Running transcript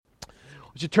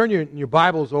Would you turn your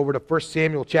Bibles over to 1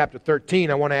 Samuel chapter 13?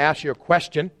 I want to ask you a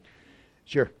question.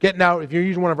 As you're getting out, if you're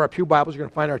using one of our pew Bibles, you're going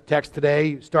to find our text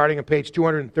today starting on page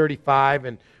 235,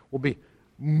 and we'll be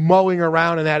mulling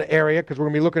around in that area because we're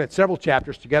going to be looking at several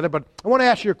chapters together. But I want to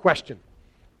ask you a question.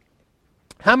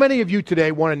 How many of you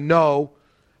today want to know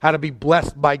how to be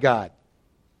blessed by God?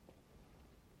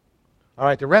 All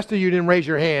right, the rest of you didn't raise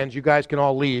your hands. You guys can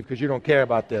all leave because you don't care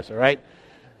about this, all right?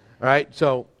 All right,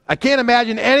 so I can't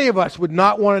imagine any of us would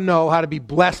not want to know how to be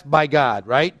blessed by God,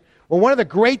 right? Well, one of the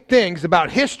great things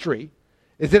about history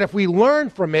is that if we learn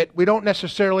from it, we don't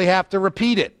necessarily have to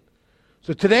repeat it.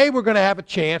 So today we're going to have a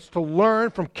chance to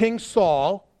learn from King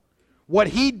Saul what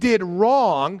he did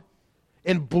wrong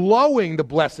in blowing the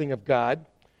blessing of God.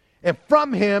 And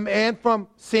from him and from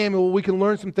Samuel, we can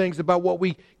learn some things about what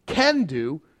we can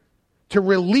do to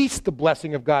release the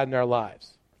blessing of God in our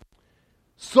lives.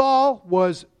 Saul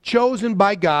was chosen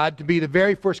by God to be the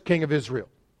very first king of Israel.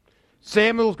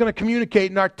 Samuel is going to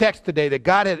communicate in our text today that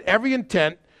God had every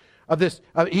intent of this.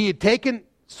 He had taken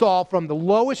Saul from the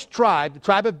lowest tribe, the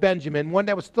tribe of Benjamin, one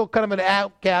that was still kind of an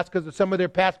outcast because of some of their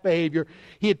past behavior.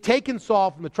 He had taken Saul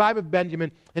from the tribe of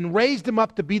Benjamin and raised him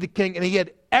up to be the king, and he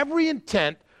had every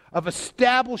intent of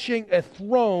establishing a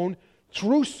throne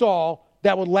through Saul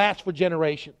that would last for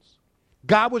generations.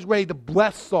 God was ready to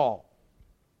bless Saul.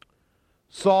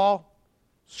 Saul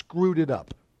screwed it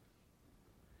up.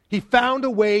 He found a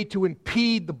way to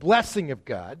impede the blessing of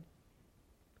God,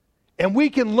 and we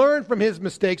can learn from his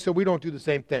mistakes so we don't do the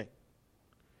same thing.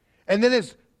 And then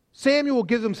as Samuel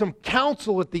gives him some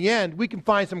counsel at the end, we can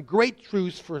find some great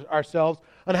truths for ourselves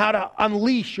on how to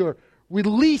unleash or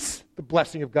release the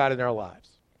blessing of God in our lives.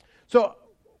 So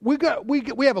we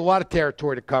have a lot of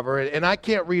territory to cover, and I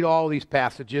can't read all these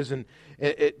passages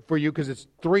for you because it's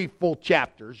 3 full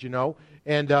chapters,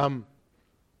 and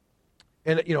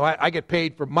I get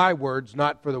paid for my words,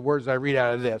 not for the words I read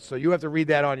out of this. So you have to read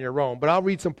that on your own, but I'll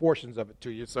read some portions of it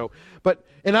to you.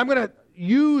 And I'm going to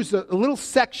use a little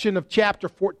section of chapter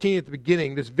 14 at the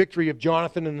beginning, this victory of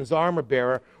Jonathan and his armor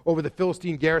bearer over the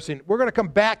Philistine garrison. We're going to come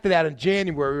back to that in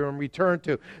January and return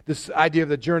to this idea of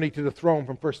the journey to the throne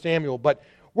from 1 Samuel. But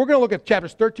we're going to look at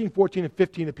chapters 13, 14, and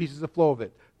 15, the pieces of flow of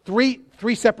it.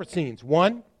 Three separate scenes.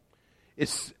 One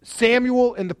is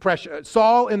Saul in the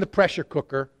pressure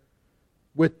cooker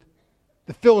with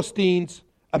the Philistines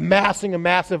amassing a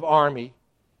massive army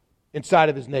inside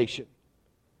of his nation.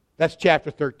 That's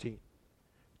chapter 13.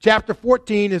 Chapter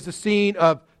 14 is the scene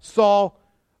of Saul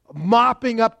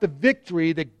mopping up the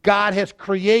victory that God has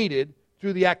created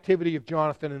through the activity of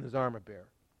Jonathan and his armor bearer.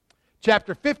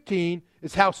 Chapter 15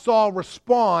 is how Saul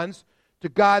responds to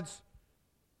God's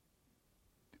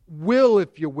will,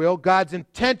 if you will, God's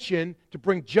intention to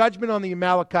bring judgment on the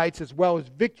Amalekites as well as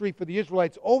victory for the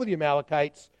Israelites over the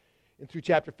Amalekites and through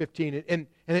chapter 15. And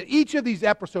in each of these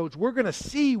episodes, we're going to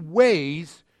see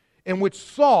ways in which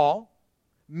Saul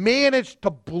managed to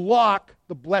block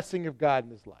the blessing of God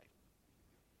in his life.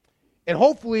 And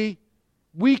hopefully,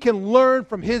 we can learn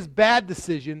from his bad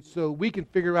decisions so we can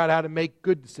figure out how to make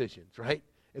good decisions, right,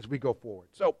 as we go forward.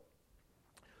 So,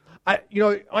 on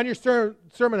your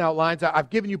sermon outlines, I've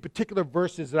given you particular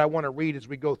verses that I want to read as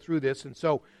we go through this, and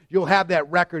so you'll have that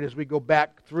record as we go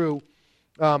back through.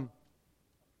 So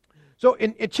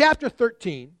in chapter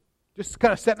 13, just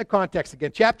kind of setting the context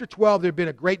again, chapter 12, there had been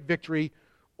a great victory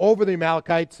over the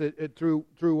Amalekites at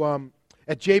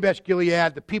Jabesh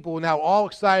Gilead. The people were now all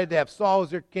excited to have Saul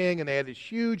as their king, and they had this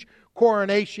huge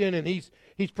coronation, and he's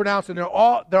pronounced, and they're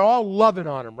all loving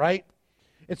on him, right?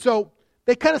 And so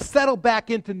they kind of settle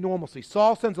back into normalcy.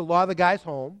 Saul sends a lot of the guys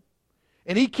home,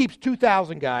 and he keeps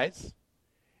 2,000 guys.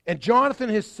 And Jonathan,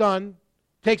 his son,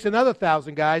 takes another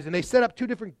 1,000 guys, and they set up 2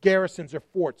 different garrisons or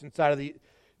forts inside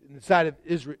of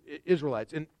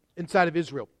Israelites, inside of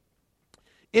Israel.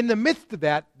 In the midst of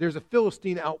that, there's a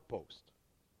Philistine outpost.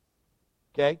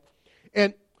 Okay?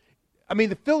 And,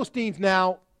 the Philistines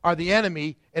now are the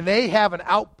enemy, and they have an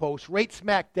outpost right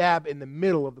smack dab in the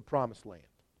middle of the promised land.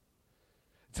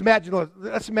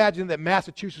 Let's imagine that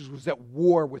Massachusetts was at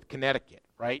war with Connecticut,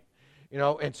 right?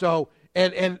 And so,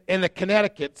 and the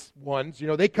Connecticut's ones,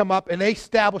 they come up and they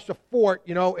establish a fort,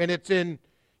 and it's in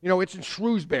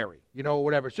Shrewsbury,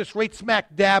 whatever. It's just right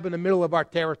smack dab in the middle of our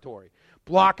territory,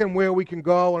 blocking where we can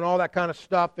go and all that kind of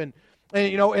stuff, and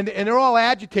they're all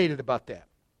agitated about that.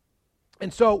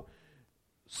 And so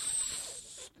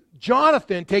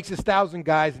Jonathan takes his 1,000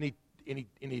 guys and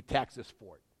he attacks this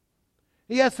fort.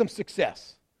 He has some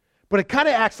success. But it kind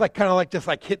of acts like just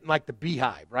like hitting like the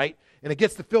beehive, right? And it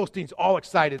gets the Philistines all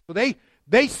excited. So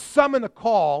they summon a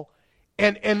call,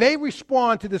 and they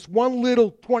respond to this one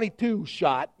little .22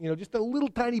 shot, just a little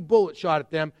tiny bullet shot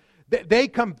at them They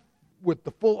come with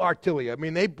the full artillery. I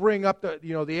mean, they bring up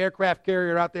the aircraft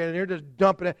carrier out there, and they're just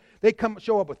dumping it. They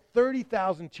show up with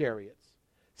 30,000 chariots,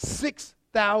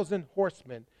 6,000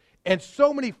 horsemen, and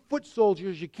so many foot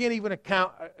soldiers you can't even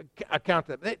account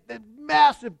them. They're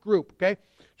massive group, okay?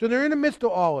 So they're in the midst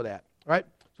of all of that, all right?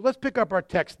 So let's pick up our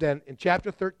text then in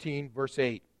chapter 13, verse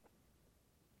 8.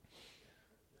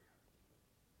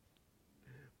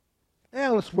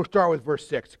 And we'll start with verse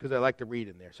 6 because I like to read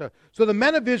in there. So the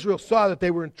men of Israel saw that they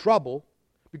were in trouble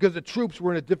because the troops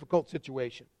were in a difficult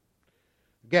situation.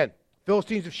 Again,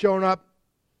 Philistines have shown up.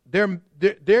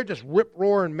 They're just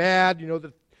rip-roaring mad.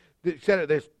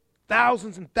 There's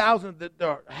thousands and thousands that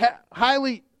are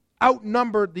highly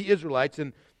outnumbered the Israelites.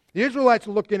 And the Israelites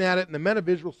are looking at it, and the men of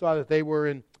Israel saw that they were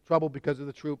in trouble because of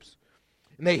the troops.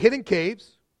 And they hid in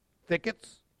caves,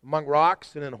 thickets, among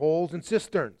rocks, and in holes and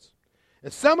cisterns.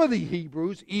 And some of the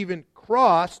Hebrews even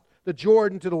crossed the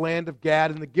Jordan to the land of Gad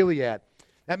and the Gilead.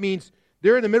 That means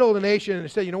they're in the middle of the nation and they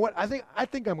say, you know what, I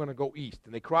think I'm going to go east.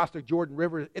 And they cross the Jordan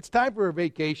River. It's time for a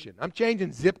vacation. I'm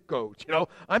changing zip codes,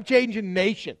 I'm changing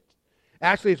nations.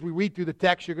 Actually, as we read through the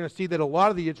text, you're going to see that a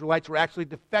lot of the Israelites were actually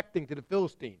defecting to the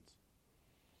Philistines.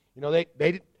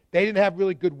 They didn't have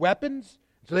really good weapons,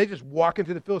 so they just walk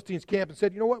into the Philistines' camp and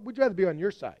said, you know what, we'd rather be on your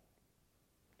side.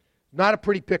 Not a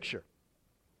pretty picture.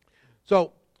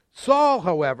 So Saul,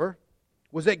 however,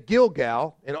 was at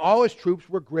Gilgal, and all his troops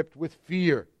were gripped with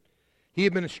fear. He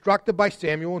had been instructed by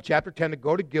Samuel in chapter 10 to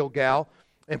go to Gilgal,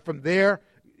 and from there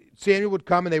Samuel would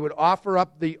come and they would offer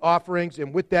up the offerings,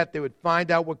 and with that they would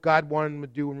find out what God wanted them to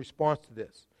do in response to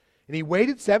this. And he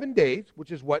waited 7 days,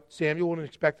 which is what Samuel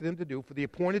expected him to do, for the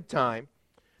appointed time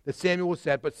that Samuel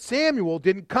said. But Samuel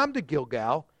didn't come to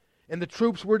Gilgal, and the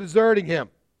troops were deserting him.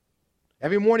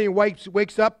 Every morning he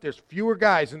wakes up, there's fewer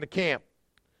guys in the camp.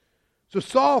 So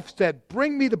Saul said,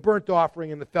 bring me the burnt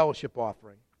offering and the fellowship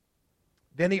offering.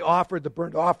 Then he offered the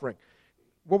burnt offering.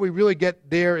 What we really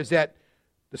get there is that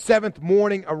the 7th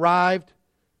morning arrived.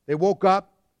 They woke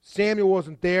up. Samuel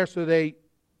wasn't there, so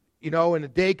and the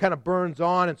day kind of burns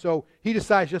on, and so he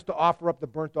decides just to offer up the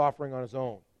burnt offering on his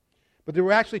own. But there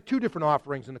were actually 2 different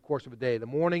offerings in the course of a day, the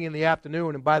morning and the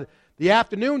afternoon. And by the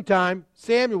afternoon time,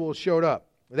 Samuel showed up.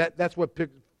 That's what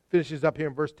finishes up here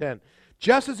in verse 10.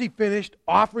 Just as he finished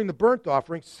offering the burnt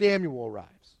offering, Samuel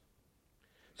arrives.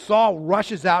 Saul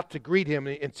rushes out to greet him,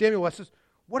 and Samuel says,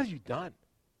 what have you done?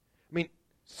 I mean,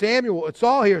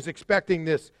 Saul here is expecting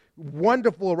this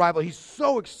wonderful arrival. He's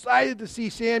so excited to see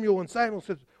Samuel, and Samuel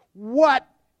says, what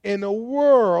in the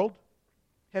world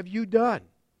have you done?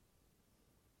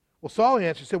 Well, Saul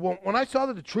answered, said, well, when I saw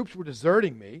that the troops were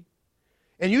deserting me,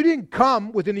 and you didn't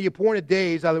come within the appointed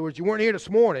days, in other words, you weren't here this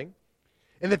morning,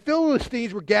 and the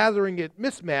Philistines were gathering at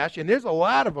Michmash, and there's a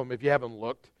lot of them if you haven't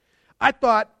looked, I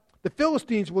thought the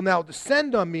Philistines will now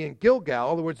descend on me in Gilgal.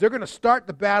 In other words, they're going to start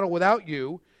the battle without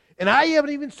you, and I haven't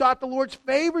even sought the Lord's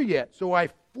favor yet, so I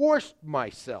forced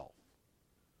myself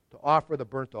to offer the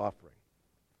burnt offering.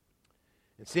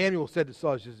 And Samuel said to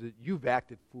Saul, you've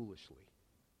acted foolishly.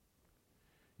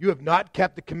 You have not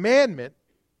kept the commandment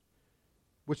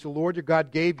which the Lord your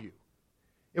God gave you.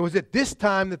 It was at this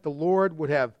time that the Lord would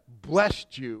have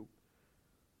blessed you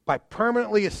by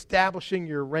permanently establishing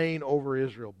your reign over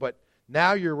Israel. But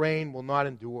now your reign will not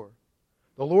endure.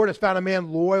 The Lord has found a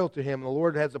man loyal to him, and the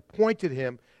Lord has appointed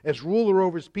him as ruler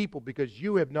over his people because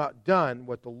you have not done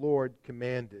what the Lord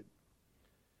commanded.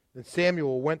 Then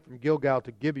Samuel went from Gilgal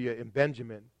to Gibeah in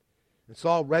Benjamin, and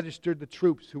Saul registered the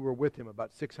troops who were with him,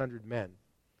 about 600 men.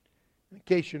 In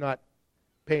case you're not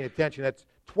paying attention, that's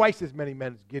twice as many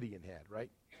men as Gideon had, right?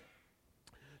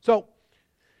 So,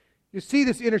 you see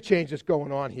this interchange that's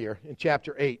going on here in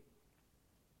chapter 8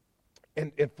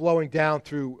 and flowing down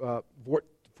through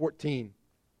 14.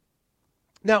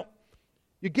 Now,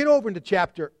 you get over into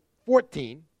chapter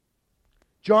 14,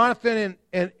 Jonathan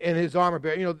and his armor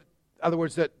bearer, in other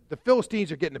words, the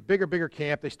Philistines are getting a bigger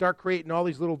camp. They start creating all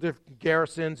these little different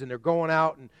garrisons, and they're going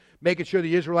out and making sure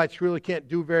the Israelites really can't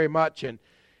do very much. And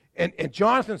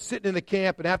Jonathan's sitting in the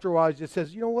camp, and after a while he just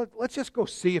says, you know what, let's just go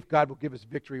see if God will give us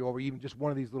victory over even just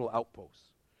one of these little outposts.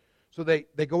 So they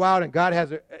go out, and God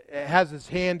has his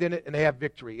hand in it, and they have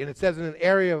victory. And it says in an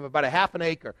area of about a half an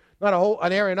acre,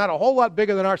 an area not a whole lot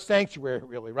bigger than our sanctuary,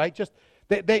 really, right? Just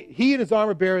he and his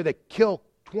armor bearer, they kill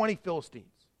 20 Philistines.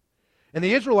 And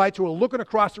the Israelites who are looking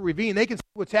across the ravine, they can see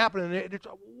what's happening. And they're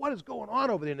what is going on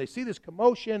over there? And they see this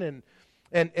commotion,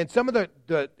 and some of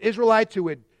the Israelites who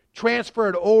had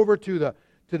transferred over to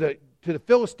the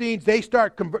Philistines, they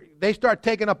start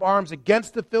taking up arms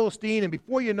against the Philistine, and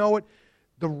before you know it,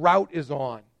 the rout is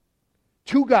on.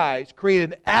 2 guys create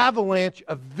an avalanche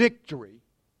of victory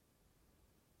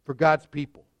for God's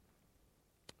people.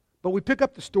 But we pick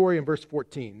up the story in verse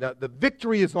 14. The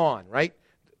victory is on, right?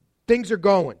 Things are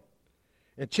going.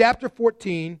 In chapter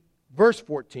 14, verse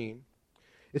 14,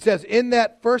 it says, in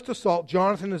that first assault,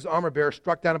 Jonathan and his armor-bearer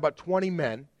struck down about 20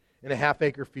 men in a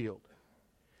half-acre field.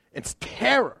 And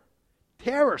terror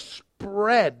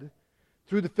spread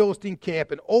through the Philistine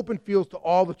camp and open fields to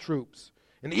all the troops.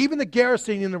 And even the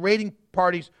garrison and the raiding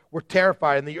parties were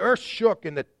terrified, and the earth shook,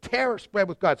 and the terror spread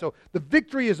with God. So the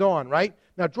victory is on, right?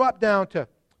 Now drop down to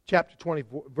chapter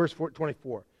 24, verse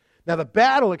 24. Now the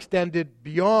battle extended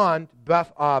beyond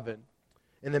Beth Aven,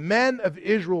 and the men of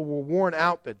Israel were worn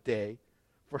out that day,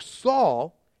 for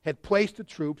Saul had placed the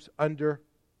troops under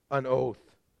an oath.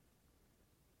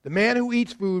 The man who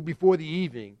eats food before the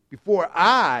evening, before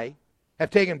I have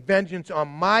taken vengeance on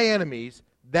my enemies,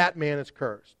 that man is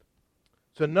cursed.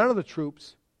 So none of the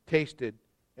troops tasted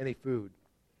any food.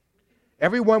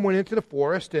 Everyone went into the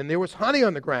forest, and there was honey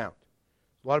on the ground.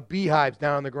 A lot of beehives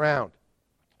down on the ground.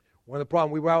 One of the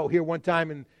problems, we were out here one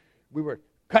time, and we were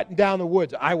cutting down the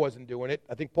woods. I wasn't doing it.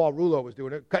 I think Paul Rulo was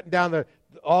doing it. Cutting down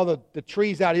all the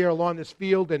trees out here along this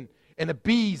field, and the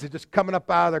bees are just coming up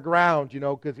out of the ground, you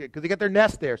know, because they get their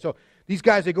nest there. So these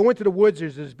guys, they go into the woods,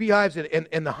 there's beehives,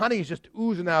 and the honey is just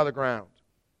oozing out of the ground.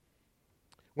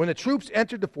 When the troops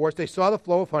entered the forest, they saw the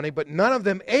flow of honey, but none of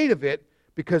them ate of it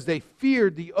because they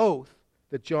feared the oath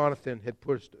that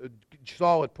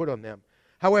Saul had put on them.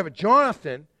 However,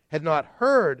 Jonathan had not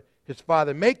heard his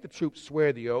father make the troops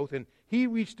swear the oath, and he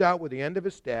reached out with the end of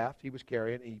his staff he was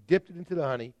carrying, and he dipped it into the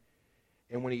honey.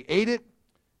 And when he ate it,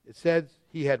 it says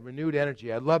he had renewed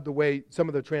energy. I love the way some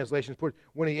of the translations put it.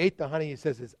 When he ate the honey, it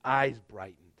says his eyes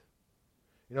brightened.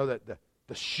 You know,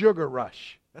 the sugar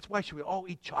rush. That's why should we all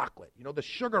eat chocolate? You know, the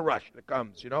sugar rush that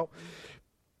comes, you know.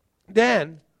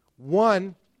 Then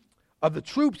one of the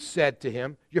troops said to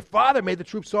him, your father made the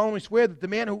troops solemnly swear that the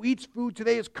man who eats food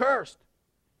today is cursed.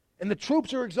 And the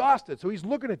troops are exhausted. So he's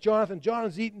looking at Jonathan.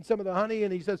 Jonathan's eating some of the honey,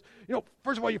 and he says, you know,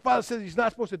 first of all, your father says he's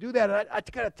not supposed to do that. And I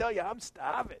got to tell you, I'm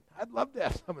starving. I'd love to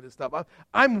have some of this stuff.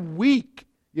 I'm weak,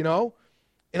 you know,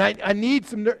 and I need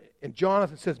some. And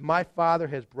Jonathan says, my father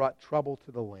has brought trouble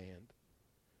to the land.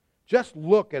 Just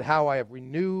look at how I have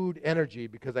renewed energy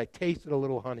because I tasted a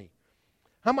little honey.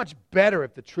 How much better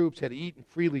if the troops had eaten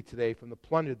freely today from the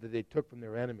plunder that they took from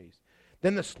their enemies.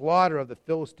 Then the slaughter of the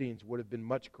Philistines would have been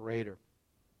much greater.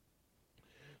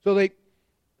 So the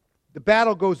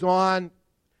battle goes on.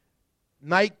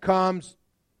 Night comes.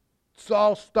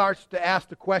 Saul starts to ask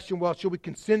the question, well, should we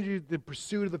continue the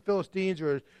pursuit of the Philistines,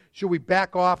 or should we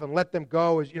back off and let them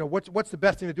go? You know, what's the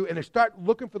best thing to do? And they start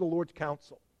looking for the Lord's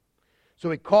counsel. So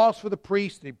he calls for the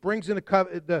priest, and he brings in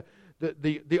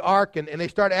the ark, and they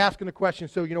start asking the question,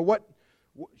 so, you know, what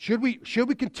should we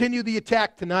continue the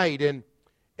attack tonight? And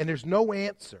there's no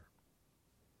answer.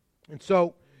 And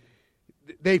so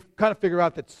they kind of figure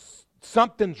out that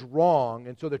something's wrong,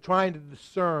 and so they're trying to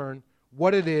discern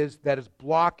what it is that is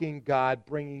blocking God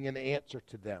bringing an answer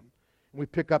to them. And we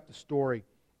pick up the story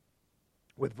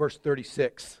with verse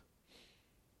 36.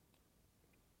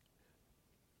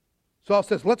 Saul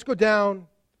says, let's go down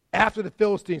after the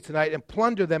Philistines tonight and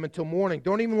plunder them until morning.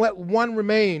 Don't even let one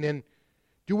remain, and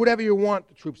do whatever you want,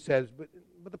 the troop says.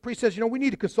 But the priest says, you know, we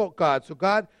need to consult God.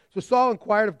 So Saul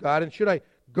inquired of God, and should I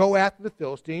go after the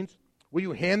Philistines? Will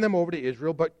you hand them over to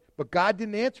Israel? But God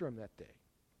didn't answer him that day.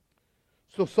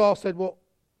 So Saul said, well,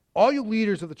 all you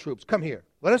leaders of the troops, come here.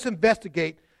 Let us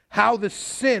investigate how this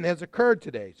sin has occurred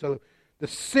today. So the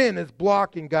sin is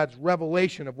blocking God's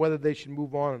revelation of whether they should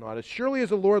move on or not. As surely as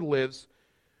the Lord lives,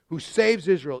 who saves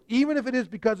Israel, even if it is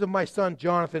because of my son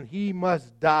Jonathan, he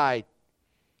must die.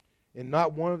 And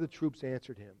not one of the troops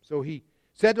answered him. So he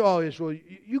said to all Israel,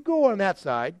 you go on that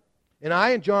side, and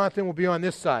I and Jonathan will be on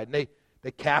this side. And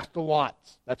they cast the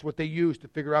lots. That's what they used to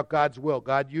figure out God's will.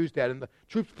 God used that. And the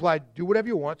troops replied, do whatever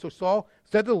you want. So Saul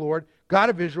said to the Lord,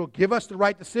 God of Israel, give us the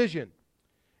right decision.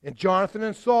 And Jonathan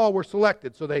and Saul were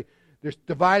selected. So they're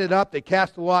divided up. They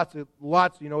cast the lots.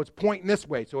 You know, it's pointing this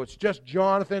way. So it's just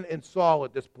Jonathan and Saul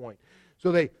at this point.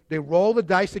 So they roll the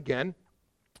dice again,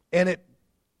 and it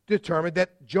determined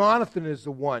that Jonathan is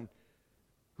the one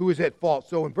who is at fault.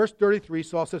 So in verse 33,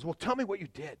 Saul says, well, tell me what you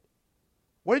did.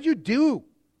 What did you do?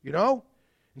 You know?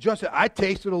 And Jonathan said, I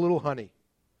tasted a little honey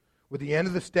with the end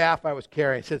of the staff I was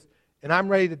carrying. He says, and I'm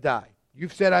ready to die.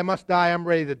 You've said I must die. I'm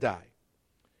ready to die.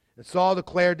 And Saul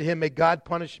declared to him, may God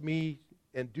punish me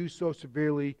and do so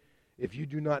severely if you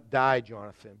do not die,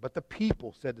 Jonathan. But the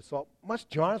people said to Saul, must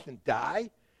Jonathan die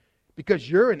because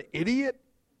you're an idiot?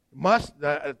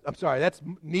 I'm sorry, that's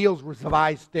Neil's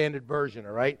Revised Standard Version,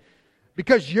 all right?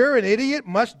 Because you're an idiot,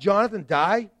 must Jonathan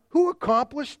die? Who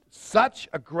accomplished such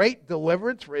a great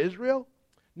deliverance for Israel?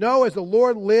 No, as the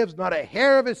Lord lives, not a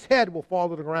hair of his head will fall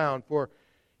to the ground, for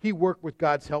he worked with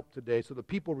God's help today. So the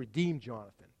people redeemed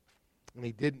Jonathan, and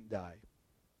he didn't die.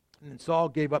 And then Saul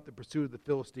gave up the pursuit of the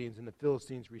Philistines, and the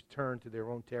Philistines returned to their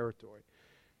own territory.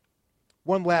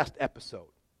 One last episode.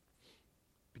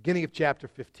 Beginning of chapter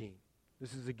 15.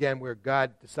 This is again where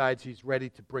God decides he's ready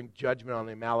to bring judgment on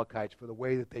the Amalekites for the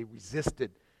way that they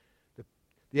resisted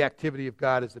the activity of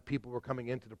God as the people were coming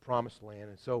into the promised land.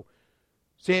 And so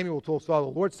Samuel told Saul,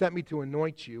 the Lord sent me to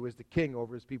anoint you as the king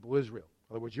over his people Israel.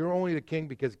 In other words, you're only the king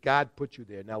because God put you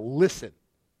there. Now listen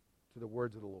to the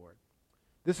words of the Lord.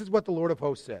 This is what the Lord of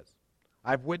hosts says.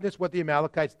 I've witnessed what the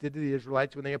Amalekites did to the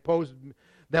Israelites when they opposed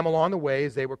them along the way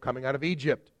as they were coming out of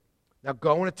Egypt. Now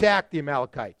go and attack the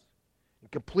Amalekites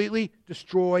and completely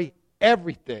destroy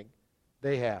everything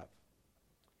they have.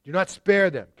 Do not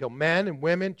spare them. Kill men and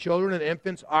women, children and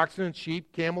infants, oxen and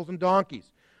sheep, camels and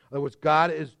donkeys. In other words,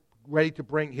 God is ready to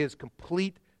bring his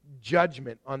complete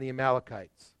judgment on the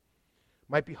Amalekites. It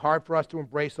might be hard for us to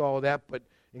embrace all of that, but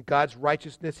in God's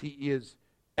righteousness, he is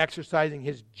exercising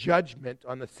his judgment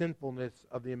on the sinfulness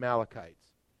of the Amalekites.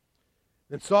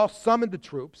 Then Saul summoned the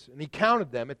troops, and he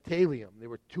counted them at Talium. There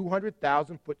were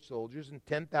 200,000 foot soldiers and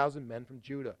 10,000 men from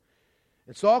Judah.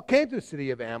 And Saul came to the city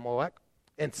of Amalek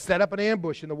and set up an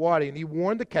ambush in the wadi, and he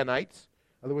warned the Kenites.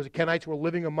 In other words, the Kenites were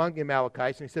living among the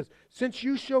Amalekites, and he says, since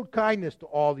you showed kindness to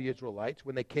all the Israelites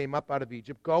when they came up out of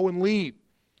Egypt, go and leave.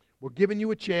 We're giving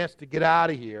you a chance to get out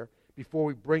of here before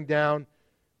we bring down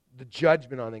the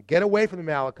judgment on them. Get away from the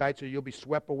Amalekites or you'll be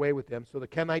swept away with them. So the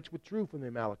Kenites withdrew from the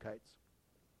Amalekites.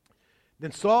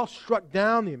 Then Saul struck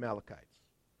down the Amalekites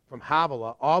from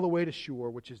Havilah all the way to Shur,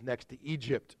 which is next to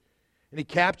Egypt. And he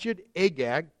captured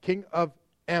Agag, king of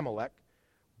Amalek,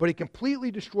 but he completely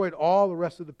destroyed all the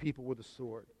rest of the people with a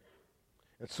sword.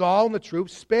 And Saul and the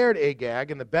troops spared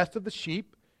Agag and the best of the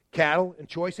sheep, cattle, and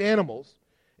choice animals,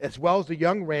 as well as the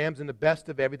young rams and the best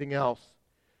of everything else.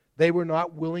 They were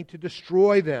not willing to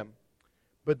destroy them,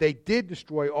 but they did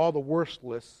destroy all the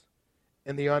worthless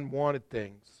and the unwanted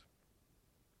things.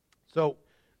 So,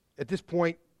 at this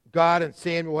point, God and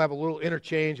Samuel have a little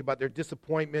interchange about their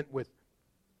disappointment with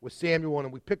Samuel,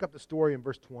 and we pick up the story in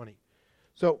verse 20.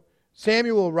 So,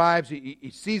 Samuel arrives,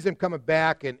 he sees them coming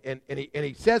back, and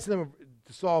he says to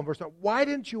Saul in verse 9, why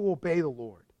didn't you obey the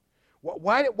Lord?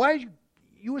 Why did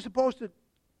you were supposed to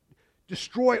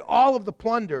destroy all of the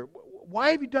plunder.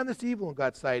 Why have you done this evil in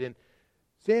God's sight? And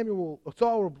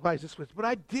Saul replies this way, but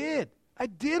I did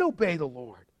obey the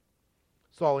Lord.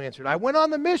 Saul answered, I went on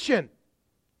the mission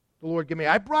the Lord gave me.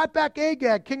 I brought back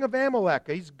Agag, king of Amalek.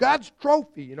 He's God's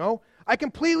trophy, you know. I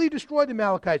completely destroyed the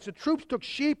Amalekites. The troops took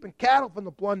sheep and cattle from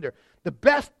the plunder, the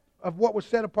best of what was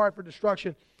set apart for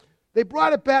destruction. They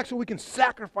brought it back so we can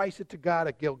sacrifice it to God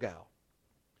at Gilgal.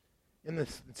 And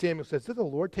Samuel says, did the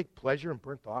Lord take pleasure in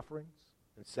burnt offerings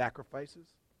and sacrifices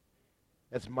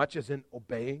as much as in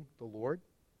obeying the Lord?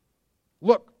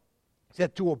 Look, he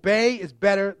said, to obey is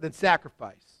better than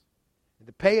sacrifice, and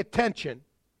to pay attention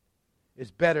is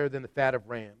better than the fat of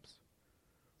rams.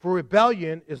 For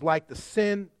rebellion is like the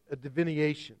sin of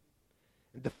divination,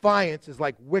 and defiance is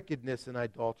like wickedness and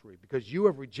idolatry. Because you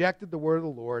have rejected the word of the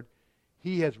Lord,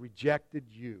 he has rejected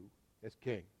you as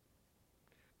king.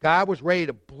 God was ready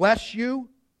to bless you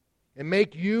and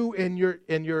make you and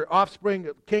your offspring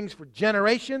kings for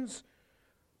generations,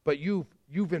 but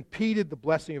you've impeded the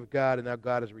blessing of God, and now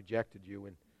God has rejected you.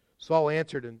 And Saul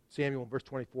answered in Samuel in verse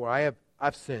 24,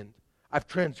 I've sinned. I've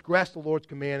transgressed the Lord's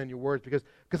command and your words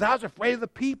because I was afraid of the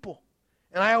people,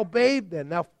 and I obeyed them.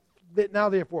 Now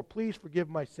therefore, please forgive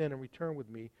my sin and return with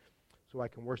me so I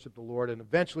can worship the Lord. And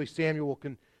eventually Samuel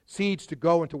concedes to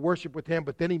go and to worship with him,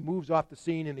 but then he moves off the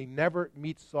scene and he never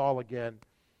meets Saul again.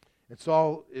 And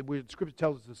the Scripture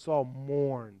tells us that Saul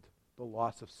mourned the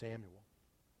loss of Samuel.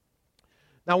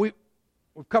 Now, we've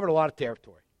covered a lot of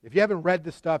territory. If you haven't read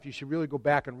this stuff, you should really go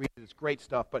back and read it. It's great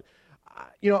stuff. But,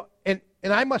 and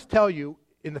I must tell you,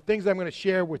 in the things I'm going to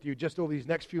share with you just over these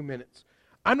next few minutes,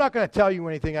 I'm not going to tell you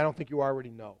anything I don't think you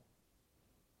already know.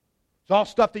 It's all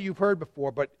stuff that you've heard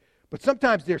before, but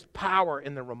sometimes there's power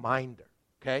in the reminder,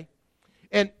 okay?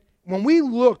 And when we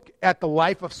look at the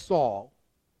life of Saul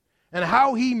and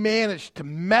how he managed to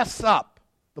mess up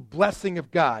the blessing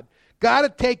of God, God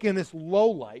had taken this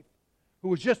lowlife who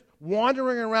was just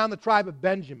wandering around the tribe of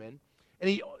Benjamin, and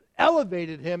he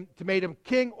elevated him to make him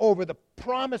king over the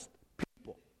promised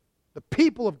people, the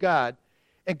people of God.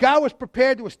 And God was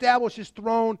prepared to establish his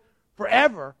throne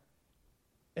forever,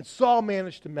 and Saul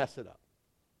managed to mess it up.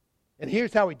 And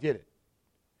here's how he did it.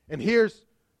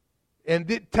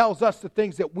 And it tells us the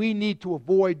things that we need to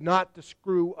avoid not to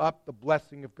screw up the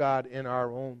blessing of God in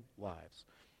our own lives.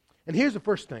 And here's the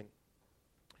first thing.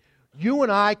 You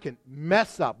and I can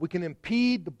mess up. We can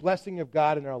impede the blessing of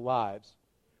God in our lives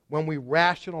when we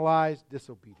rationalize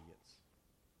disobedience.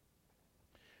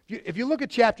 If you look at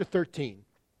chapter 13,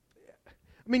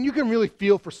 I mean, you can really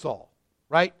feel for Saul,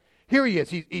 right? Here he is.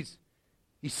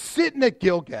 He's sitting at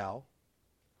Gilgal,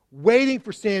 waiting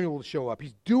for Samuel to show up.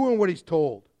 He's doing what he's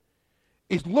told.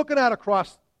 He's looking out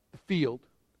across the field,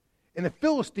 and the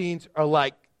Philistines are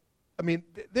like, I mean,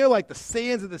 they're like the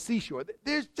sands of the seashore.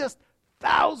 There's just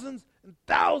thousands and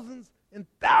thousands and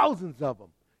thousands of them,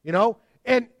 you know?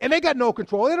 And they got no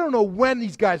control. They don't know when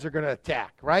these guys are going to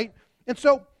attack, right? And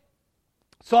so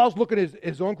Saul's looking at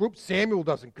his own group. Samuel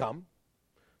doesn't come.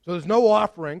 So there's no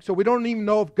offering. So we don't even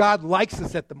know if God likes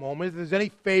us at the moment, if there's any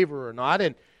favor or not.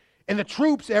 And the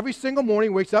troops, every single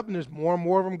morning, wakes up and there's more and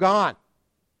more of them gone.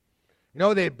 You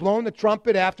know, they had blown the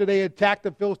trumpet after they attacked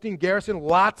the Philistine garrison.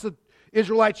 Lots of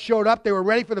Israelites showed up. They were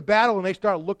ready for the battle, and they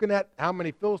started looking at how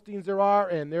many Philistines there are,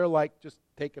 and they're like just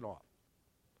taking off.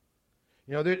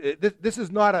 You know, this is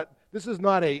not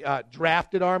a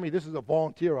drafted army. This is a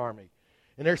volunteer army.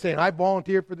 And they're saying, I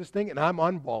volunteered for this thing, and I'm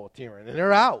unvolunteering. And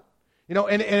they're out. You know,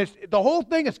 and the whole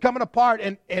thing is coming apart.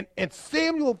 And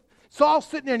Saul's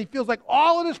sitting there, and he feels like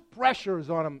all of this pressure is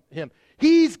on him.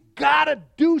 He's got to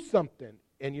do something.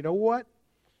 And you know what?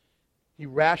 He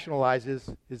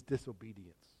rationalizes his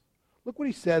disobedience. Look what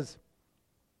he says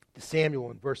to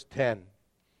Samuel in verse 10,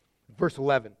 verse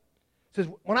 11. It says,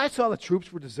 when I saw the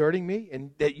troops were deserting me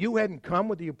and that you hadn't come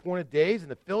with the appointed days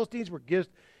and the Philistines were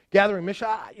gathering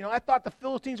Mishah, you know, I thought the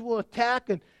Philistines will attack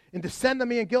and descend on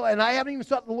me and Gilgal, and I haven't even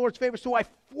sought the Lord's favor, so I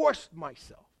forced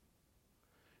myself.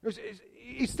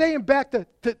 He's saying back to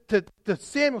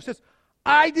Samuel, says,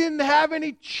 I didn't have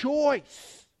any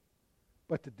choice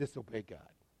but to disobey God.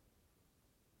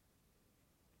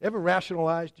 Ever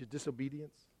rationalized your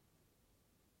disobedience?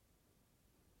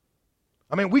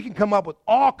 I mean, we can come up with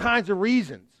all kinds of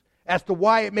reasons as to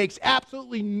why it makes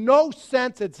absolutely no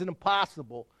sense, it's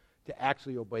impossible to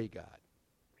actually obey God.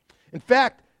 In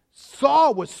fact,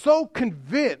 Saul was so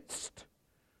convinced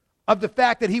of the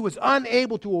fact that he was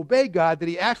unable to obey God that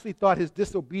he actually thought his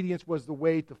disobedience was the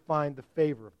way to find the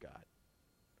favor of God.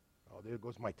 Oh, there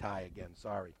goes my tie again.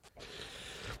 Sorry. It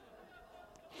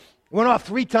went off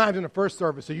 3 times in the first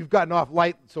service, so you've gotten off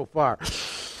light so far.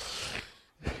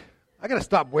 I got to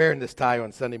stop wearing this tie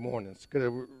on Sunday mornings.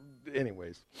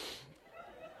 Anyways.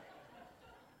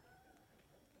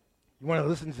 You want to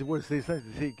listen to what it says?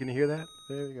 Can you hear that?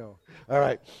 There you go. All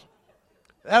right.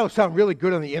 That will sound really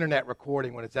good on the internet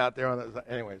recording when it's out there.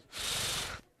 Anyways.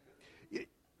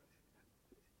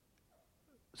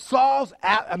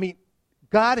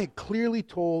 God had clearly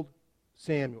told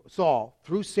Saul,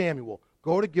 through Samuel,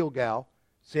 go to Gilgal,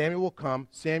 Samuel will come,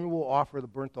 Samuel will offer the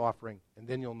burnt offering, and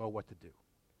then you'll know what to do.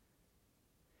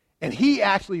 And he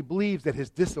actually believes that his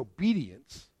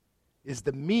disobedience is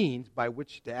the means by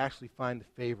which to actually find the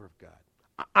favor of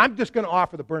God. I'm just going to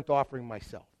offer the burnt offering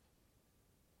myself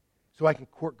so I can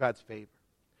court God's favor.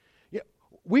 Yeah,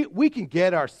 we can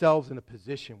get ourselves in a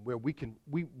position where we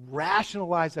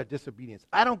rationalize our disobedience.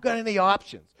 I don't got any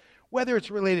options, whether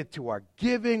it's related to our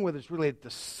giving, whether it's related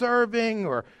to serving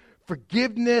or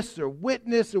forgiveness or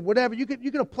witness or whatever. You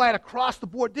can apply it across the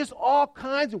board. There's all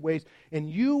kinds of ways. And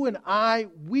you and I,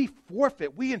 we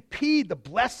forfeit, we impede the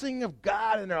blessing of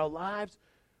God in our lives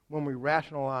when we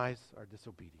rationalize our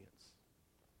disobedience.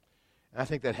 And I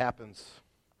think that happens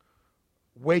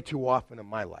way too often in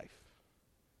my life.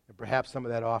 And perhaps some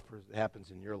of that happens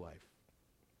in your life.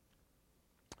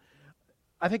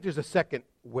 I think there's a second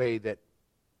way that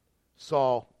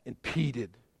Saul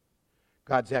impeded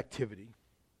God's activity.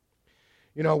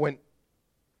 You know, make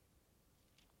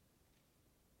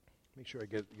sure I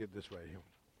get this right here.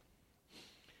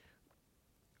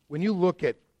 When you look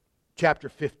at chapter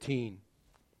 15,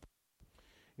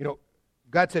 you know,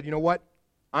 God said, you know what?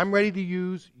 I'm ready to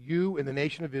use you and the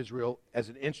nation of Israel as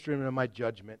an instrument of my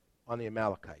judgment on the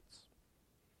Amalekites.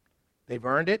 They've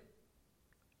earned it.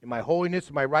 In my holiness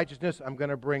and my righteousness, I'm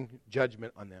going to bring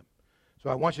judgment on them. So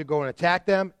I want you to go and attack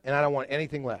them, and I don't want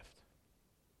anything left.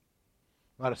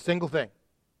 Not a single thing.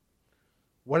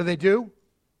 What do?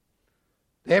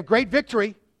 They have great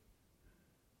victory,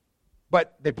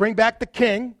 but they bring back the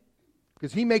king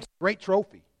because he makes a great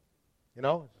trophy. You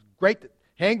know, it's great to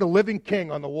hang the living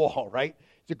king on the wall, right?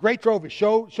 It's a great trophy.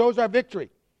 Shows our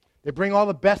victory. They bring all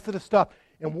the best of the stuff.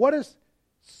 And what does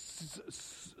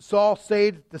Saul say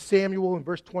to Samuel in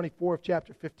verse 24 of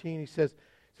chapter 15? He says,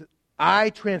 I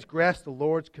transgressed the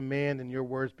Lord's command in your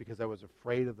words because I was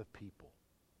afraid of the people,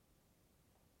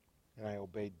 and I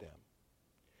obeyed them.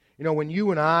 You know, when you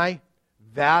and I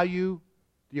value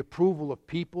the approval of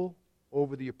people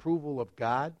over the approval of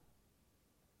God,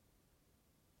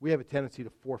 we have a tendency to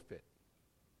forfeit,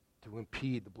 to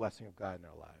impede the blessing of God in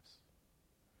our lives.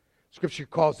 Scripture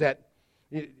calls that,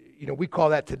 we call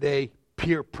that today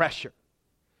peer pressure.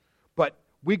 But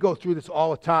we go through this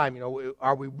all the time.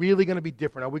 Are we really going to be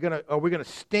different? Are we going to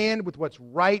stand with what's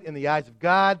right in the eyes of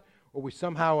God, or are we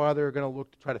somehow or other going to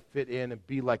look to try to fit in and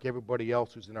be like everybody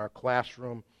else who's in our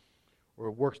classroom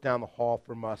or works down the hall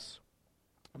from us,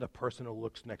 the person who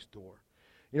looks next door?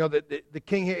 The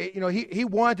king, he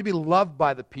wanted to be loved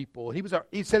by the people. He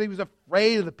said he was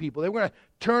afraid of the people. They were going to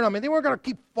turn on me. They weren't going to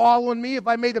keep following me if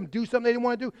I made them do something they didn't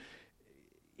want to do.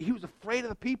 He was afraid of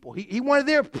the people. He wanted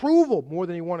their approval more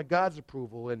than he wanted God's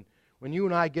approval. And when you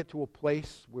and I get to a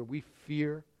place where we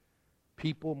fear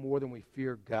people more than we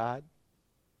fear God,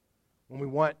 when we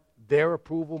want their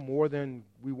approval more than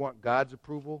we want God's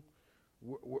approval,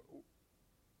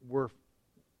 we're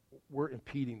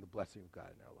impeding the blessing of God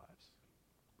in our lives.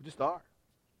 We just are.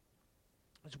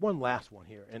 There's one last one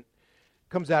here, and it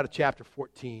comes out of chapter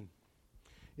 14.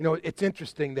 It's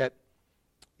interesting that,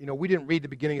 we didn't read the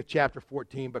beginning of chapter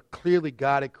 14, but clearly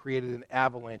God had created an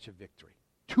avalanche of victory.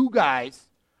 Two guys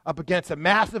up against a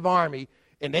massive army,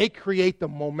 and they create the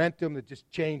momentum that just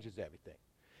changes everything.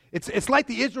 It's like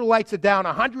the Israelites are down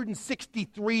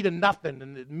 163 to nothing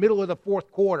in the middle of the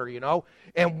fourth quarter,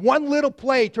 and one little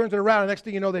play turns it around, and next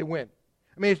thing you know, they win.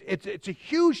 I mean, it's a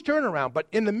huge turnaround, but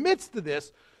in the midst of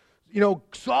this,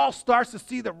 Saul starts to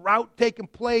see the rout taking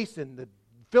place, and the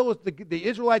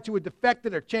Israelites who had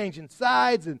defected are changing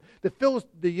sides, and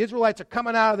the Israelites are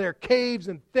coming out of their caves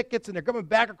and thickets, and they're coming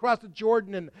back across the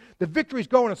Jordan, and the victory's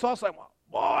going, and Saul's like,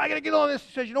 I got to get on this.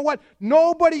 He says, you know what?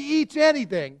 Nobody eats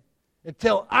anything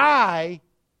until I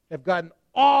have gotten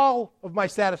all of my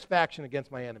satisfaction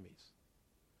against my enemies.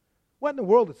 What in the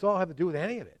world does Saul have to do with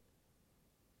any of it?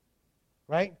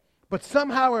 Right? But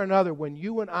somehow or another, when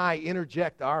you and I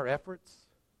interject our efforts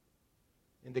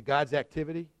into God's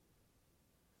activity,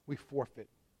 we forfeit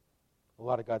a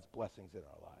lot of God's blessings in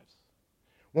our lives.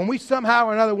 When we somehow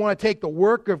or another want to take the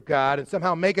work of God and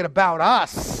somehow make it about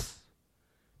us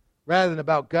rather than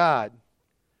about God,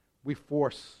 we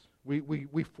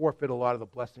forfeit a lot of the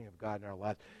blessing of God in our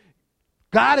lives.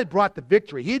 God had brought the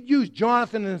victory. He had used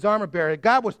Jonathan and his armor bearer.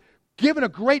 God was given a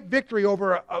great victory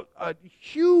over a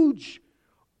huge,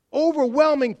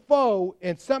 overwhelming foe,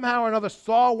 and somehow or another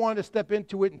Saul wanted to step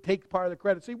into it and take part of the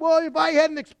credit. Say, well, if I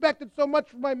hadn't expected so much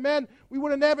from my men, we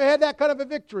would have never had that kind of a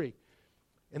victory.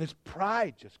 And his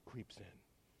pride just creeps in.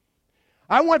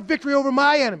 I want victory over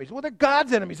my enemies. Well, they're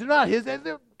God's enemies. They're not his.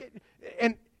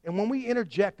 And when we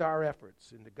interject our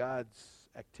efforts into God's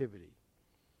activity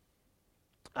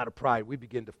out of pride, we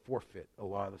begin to forfeit a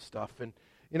lot of the stuff. And,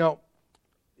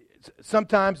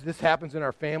 sometimes this happens in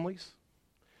our families.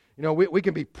 We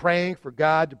can be praying for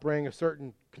God to bring a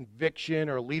certain conviction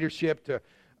or leadership to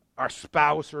our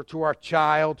spouse or to our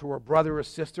child, to our brother or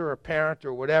sister or parent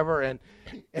or whatever. And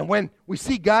when we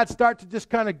see God start to just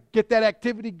kind of get that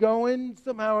activity going,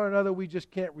 somehow or another we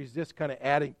just can't resist kind of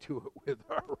adding to it with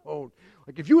our own.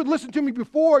 Like if you would listen to me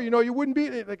before, you wouldn't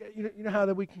be like, how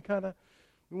that we can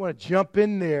we want to jump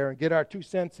in there and get our 2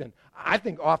 cents in. I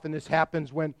think often this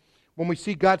happens when we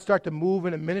see God start to move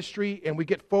in a ministry and we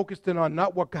get focused in on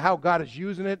not how God is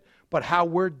using it, but how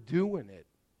we're doing it,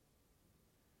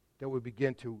 that we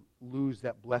begin to lose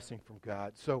that blessing from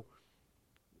God. So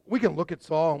we can look at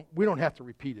Saul, and we don't have to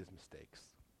repeat his mistakes.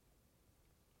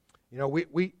 We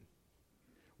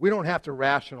don't have to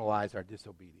rationalize our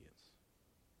disobedience.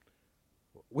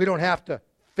 We don't have to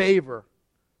favor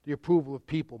the approval of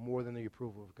people more than the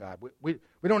approval of God. We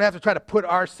don't have to try to put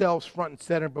ourselves front and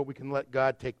center, but we can let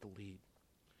God take the lead.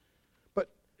 But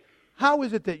how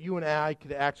is it that you and I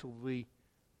could actually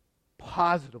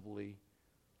positively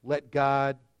let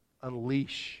God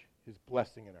unleash his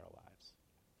blessing in our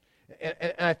lives?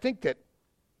 And I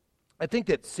think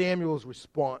that Samuel's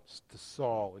response to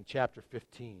Saul in chapter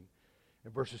 15,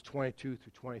 in verses 22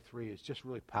 through 23, is just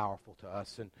really powerful to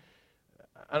us. And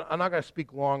I'm not going to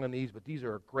speak long on these, but these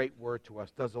are a great word to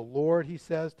us. Does the Lord, he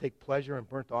says, take pleasure in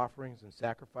burnt offerings and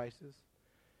sacrifices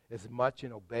as much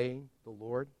in obeying the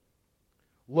Lord?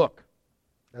 Look,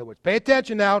 in other words, pay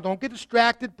attention now. Don't get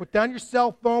distracted. Put down your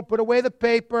cell phone. Put away the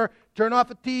paper. Turn off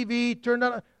the TV.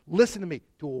 Listen to me.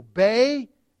 To obey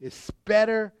is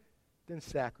better than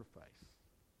sacrifice.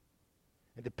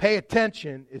 And to pay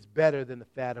attention is better than the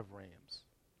fat of rams.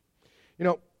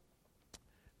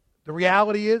 The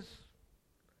reality is,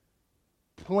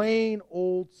 plain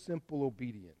old simple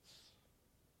obedience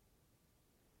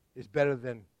is better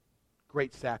than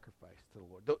great sacrifice to the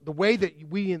Lord. The way that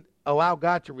we allow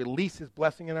God to release his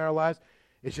blessing in our lives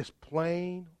is just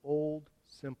plain old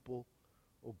simple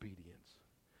obedience.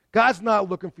 God's not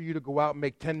looking for you to go out and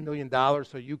make $10 million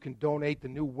so you can donate the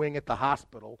new wing at the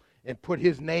hospital and put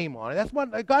his name on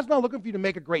it. God's not looking for you to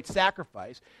make a great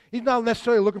sacrifice. He's not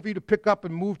necessarily looking for you to pick up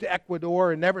and move to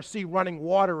Ecuador and never see running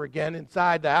water again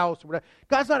inside the house. Or whatever.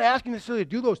 God's not asking necessarily to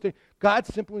do those things.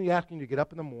 God's simply asking you to get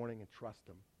up in the morning and trust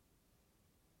him.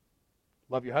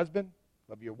 Love your husband,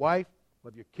 love your wife,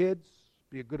 love your kids,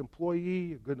 be a good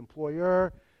employee, a good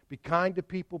employer, be kind to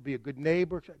people, be a good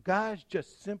neighbor. God's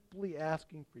just simply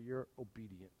asking for your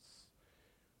obedience.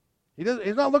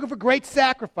 He's not looking for great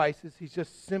sacrifices. He's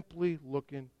just simply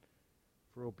looking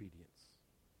for obedience.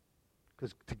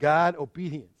 Because to God,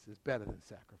 obedience is better than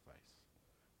sacrifice.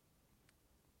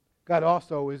 God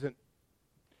also isn't,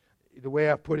 the way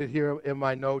I've put it here in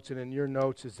my notes and in your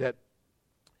notes, is that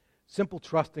simple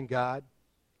trust in God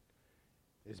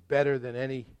is better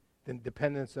than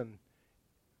dependence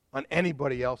on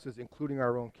anybody else's, including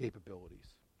our own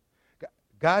capabilities.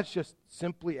 God's just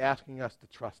simply asking us to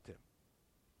trust him.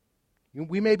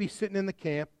 We may be sitting in the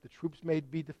camp. The troops may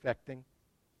be defecting.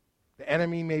 The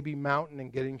enemy may be mounting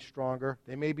and getting stronger.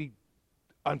 They may be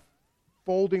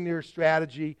unfolding their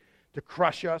strategy to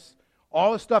crush us.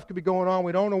 All this stuff could be going on.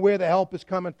 We don't know where the help is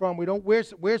coming from.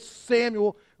 Where's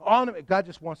Samuel? God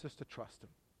just wants us to trust him.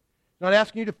 He's not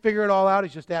asking you to figure it all out.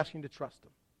 He's just asking you to trust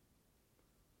him.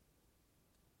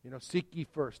 Seek ye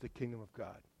first the kingdom of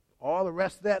God. All the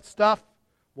rest of that stuff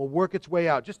will work its way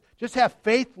out. Just have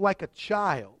faith like a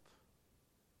child.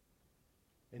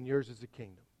 And yours is the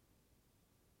kingdom.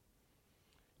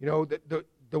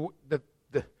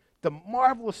 The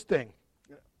marvelous thing,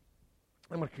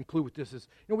 I'm going to conclude with this, is,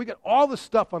 we got all the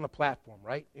stuff on the platform,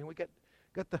 right? We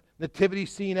got the nativity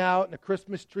scene out, and the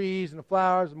Christmas trees, and the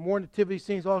flowers, and more nativity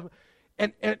scenes.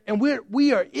 And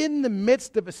we are in the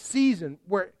midst of a season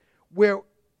where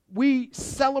we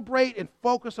celebrate and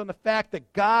focus on the fact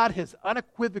that God has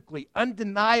unequivocally,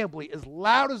 undeniably, as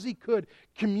loud as he could,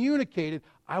 communicated,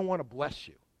 I want to bless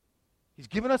you. He's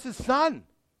given us his son,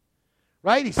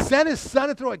 right? He sent his son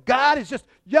into the world. God is just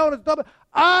yelling at the top,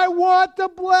 I want to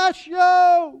bless you.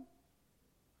 I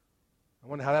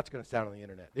wonder how that's going to sound on the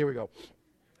internet. Here we go.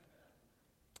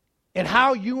 And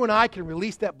how you and I can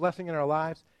release that blessing in our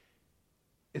lives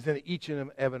is in each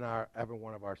and every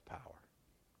one of ours power.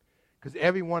 Because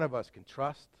every one of us can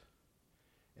trust,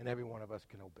 and every one of us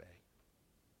can obey.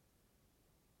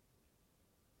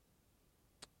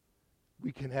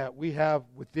 We have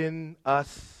within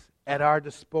us, at our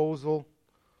disposal,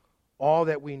 all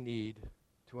that we need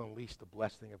to unleash the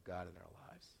blessing of God in our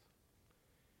lives.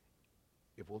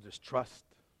 If we'll just trust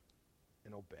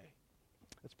and obey.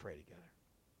 Let's pray together.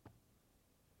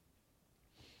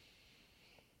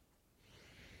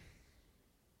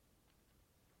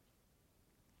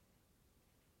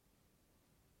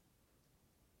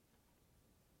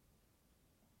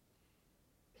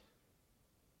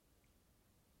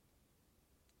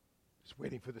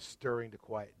 Waiting for the stirring to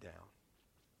quiet down.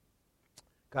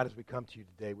 God, as we come to you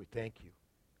today, we thank you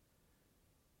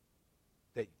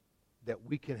that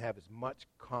we can have as much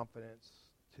confidence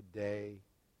today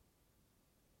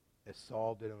as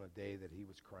Saul did on the day that he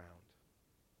was crowned,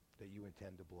 that you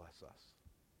intend to bless us.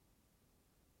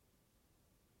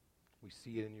 We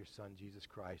see it in your Son, Jesus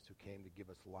Christ, who came to give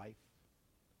us life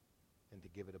and to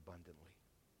give it abundantly.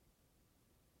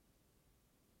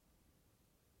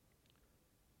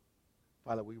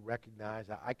 Father, we recognize,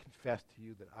 I confess to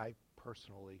you that I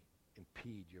personally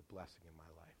impede your blessing in my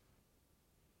life.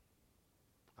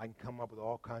 I can come up with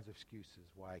all kinds of excuses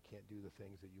why I can't do the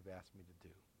things that you've asked me to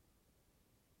do.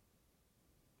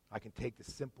 I can take the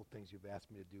simple things you've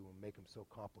asked me to do and make them so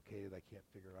complicated I can't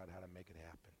figure out how to make it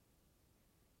happen.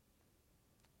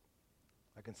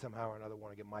 I can somehow or another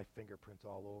want to get my fingerprints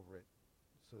all over it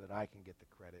so that I can get the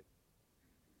credit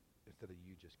instead of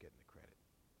you just getting the credit.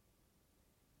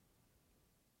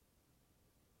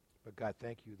 But God,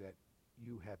 thank you that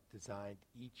you have designed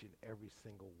each and every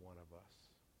single one of us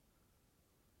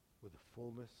with a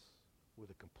fullness,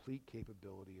 with a complete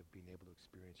capability of being able to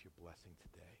experience your blessing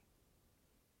today.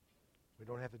 We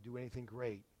don't have to do anything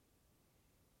great.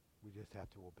 We just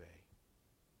have to obey.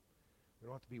 We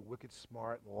don't have to be wicked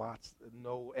smart and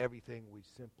know everything. We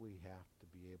simply have to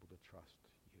be able to trust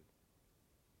you.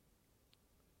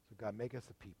 So God, make us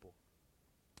a people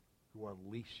who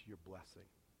unleash your blessing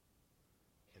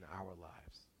in our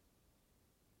lives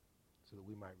so that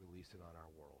we might release it on our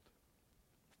world.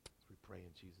 As we pray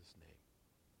in Jesus' name.